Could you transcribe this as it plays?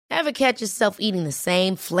Ever catch yourself eating the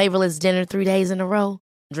same flavorless dinner 3 days in a row?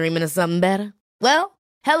 Dreaming of something better? Well,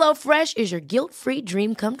 HelloFresh is your guilt-free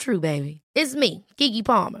dream come true, baby. It's me, Keke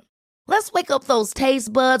Palmer. Let's wake up those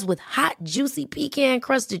taste buds with hot, juicy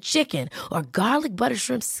pecan-crusted chicken or garlic butter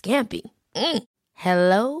shrimp scampi.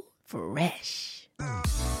 Hello Fresh.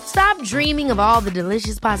 Stop dreaming of all the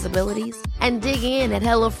delicious possibilities and dig in at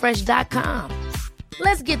HelloFresh.com.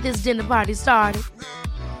 Let's get this dinner party started.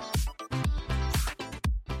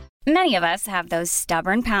 Many of us have those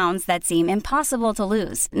stubborn pounds that seem impossible to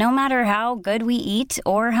lose, no matter how good we eat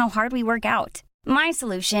or how hard we work out. My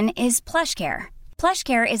solution is PlushCare.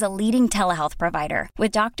 PlushCare is a leading telehealth provider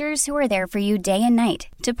with doctors who are there for you day and night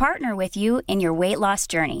to partner with you in your weight loss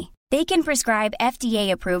journey. They can prescribe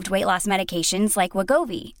FDA-approved weight loss medications like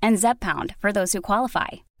Wegovy and Zepbound for those who qualify.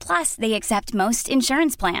 Plus, they accept most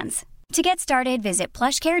insurance plans. To get started, visit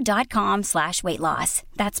plushcare.com/weightloss.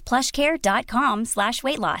 That's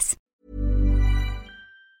plushcare.com/weightloss.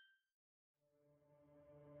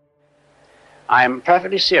 I am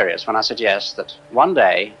perfectly serious when I suggest that one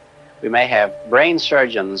day we may have brain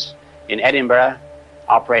surgeons in Edinburgh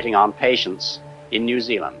operating on patients in New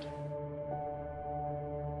Zealand.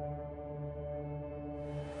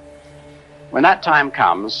 When that time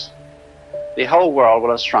comes, the whole world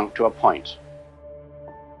will have shrunk to a point.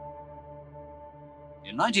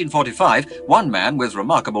 In 1945, one man with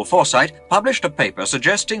remarkable foresight published a paper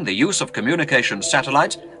suggesting the use of communications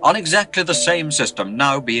satellites on exactly the same system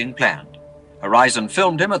now being planned. Horizon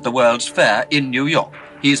filmed him at the World's Fair in New York.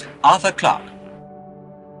 He's Arthur Clarke.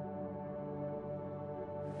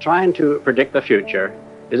 Trying to predict the future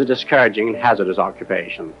is a discouraging and hazardous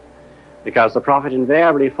occupation, because the prophet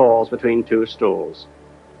invariably falls between two stools.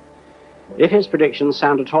 If his predictions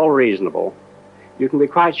sound at all reasonable, you can be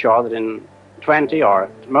quite sure that in 20 or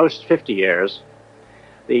at most 50 years,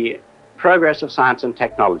 the progress of science and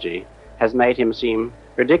technology has made him seem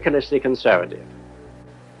ridiculously conservative.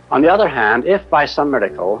 On the other hand, if by some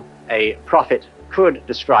miracle a prophet could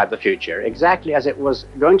describe the future exactly as it was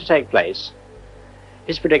going to take place,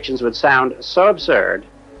 his predictions would sound so absurd,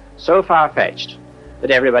 so far-fetched,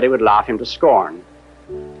 that everybody would laugh him to scorn.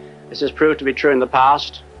 This has proved to be true in the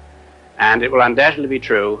past, and it will undoubtedly be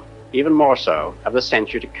true, even more so, of the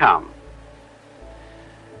century to come.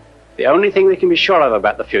 The only thing we can be sure of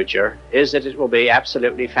about the future is that it will be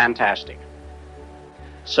absolutely fantastic.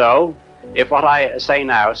 So, if what I say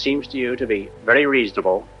now seems to you to be very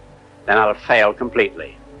reasonable, then I'll have failed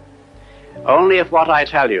completely. Only if what I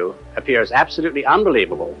tell you appears absolutely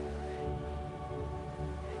unbelievable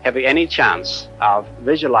have we any chance of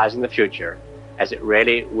visualizing the future as it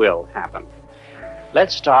really will happen.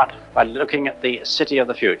 Let's start by looking at the city of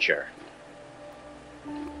the future.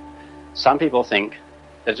 Some people think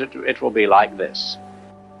that it will be like this.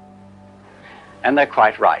 And they're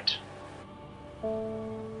quite right.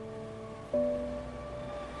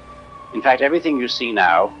 In fact, everything you see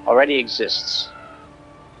now already exists.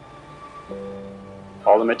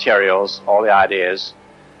 All the materials, all the ideas,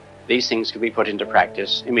 these things could be put into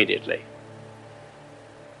practice immediately.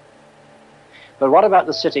 But what about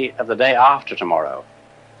the city of the day after tomorrow?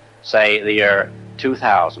 Say the year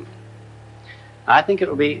 2000. I think it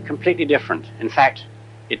will be completely different. In fact,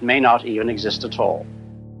 it may not even exist at all.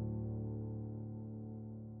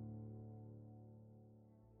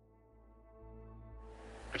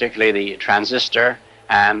 Particularly the transistor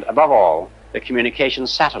and, above all, the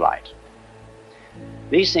communications satellite.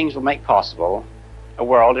 These things will make possible a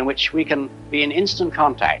world in which we can be in instant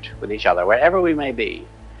contact with each other, wherever we may be,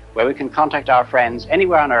 where we can contact our friends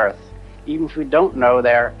anywhere on Earth, even if we don't know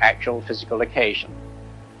their actual physical location.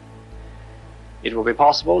 It will be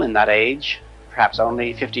possible in that age, perhaps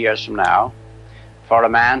only 50 years from now, for a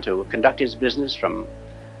man to conduct his business from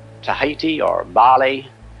Tahiti or Bali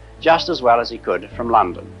just as well as he could from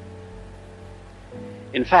London.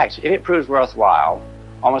 In fact, if it proves worthwhile,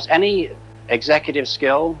 almost any executive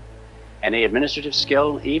skill, any administrative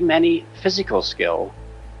skill, even any physical skill,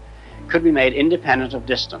 could be made independent of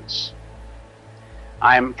distance.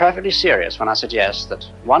 I am perfectly serious when I suggest that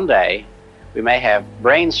one day we may have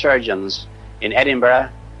brain surgeons in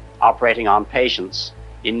Edinburgh operating on patients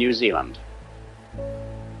in New Zealand.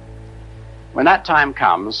 When that time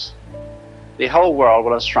comes, the whole world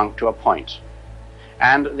will have shrunk to a point,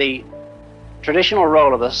 and the traditional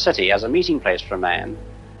role of the city as a meeting place for man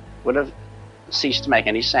would have ceased to make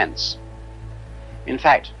any sense. In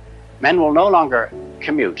fact, men will no longer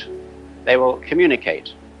commute, they will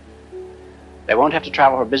communicate. They won't have to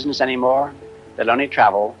travel for business anymore, they'll only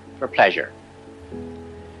travel for pleasure.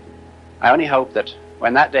 I only hope that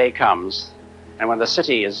when that day comes, and when the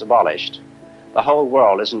city is abolished, the whole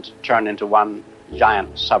world isn't turned into one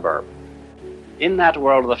giant suburb. In that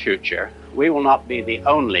world of the future, we will not be the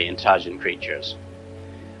only intelligent creatures.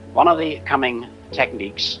 One of the coming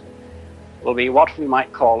techniques will be what we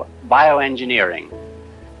might call bioengineering.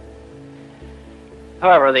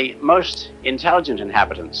 However, the most intelligent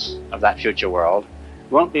inhabitants of that future world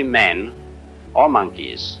won't be men or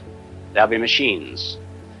monkeys. They'll be machines,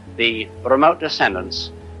 the remote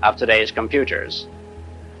descendants of today's computers.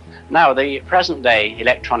 Now, the present-day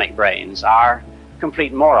electronic brains are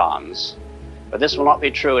complete morons, but this will not be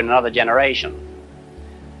true in another generation.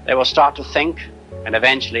 They will start to think, and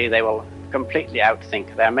eventually they will completely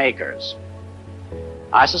outthink their makers.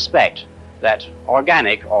 I suspect that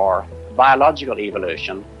organic or biological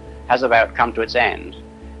evolution has about come to its end,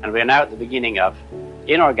 and we are now at the beginning of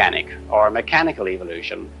inorganic or mechanical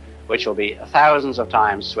evolution, which will be thousands of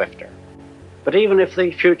times swifter. But even if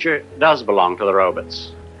the future does belong to the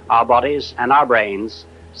robots, our bodies and our brains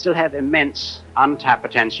still have immense untapped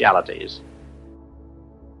potentialities.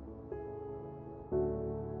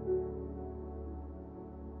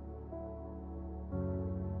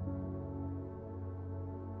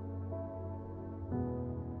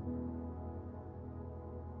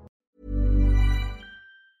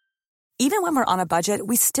 Even when we're on a budget,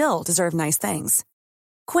 we still deserve nice things.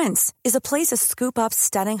 Quince is a place to scoop up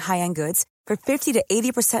stunning high-end goods for 50 to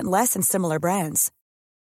 80% less than similar brands.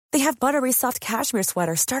 They have buttery soft cashmere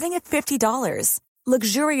sweaters starting at $50,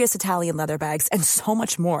 luxurious Italian leather bags, and so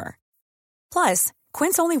much more. Plus,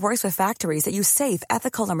 Quince only works with factories that use safe,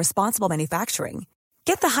 ethical, and responsible manufacturing.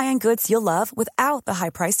 Get the high-end goods you'll love without the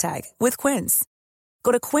high price tag with Quince.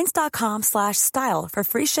 Go to quince.com/style for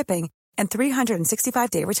free shipping and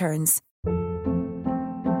 365-day returns.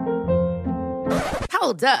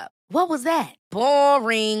 Hold up. What was that?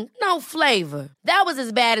 Boring. No flavor. That was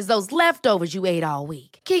as bad as those leftovers you ate all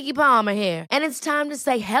week. Keke Palmer here, and it's time to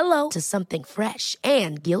say hello to something fresh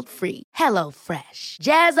and guilt-free. Hello Fresh.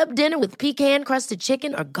 Jazz up dinner with pecan-crusted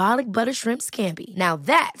chicken or garlic butter shrimp scampi. Now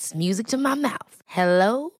that's music to my mouth.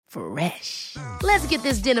 Hello Fresh. Let's get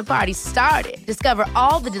this dinner party started. Discover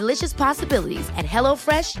all the delicious possibilities at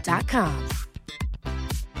HelloFresh.com.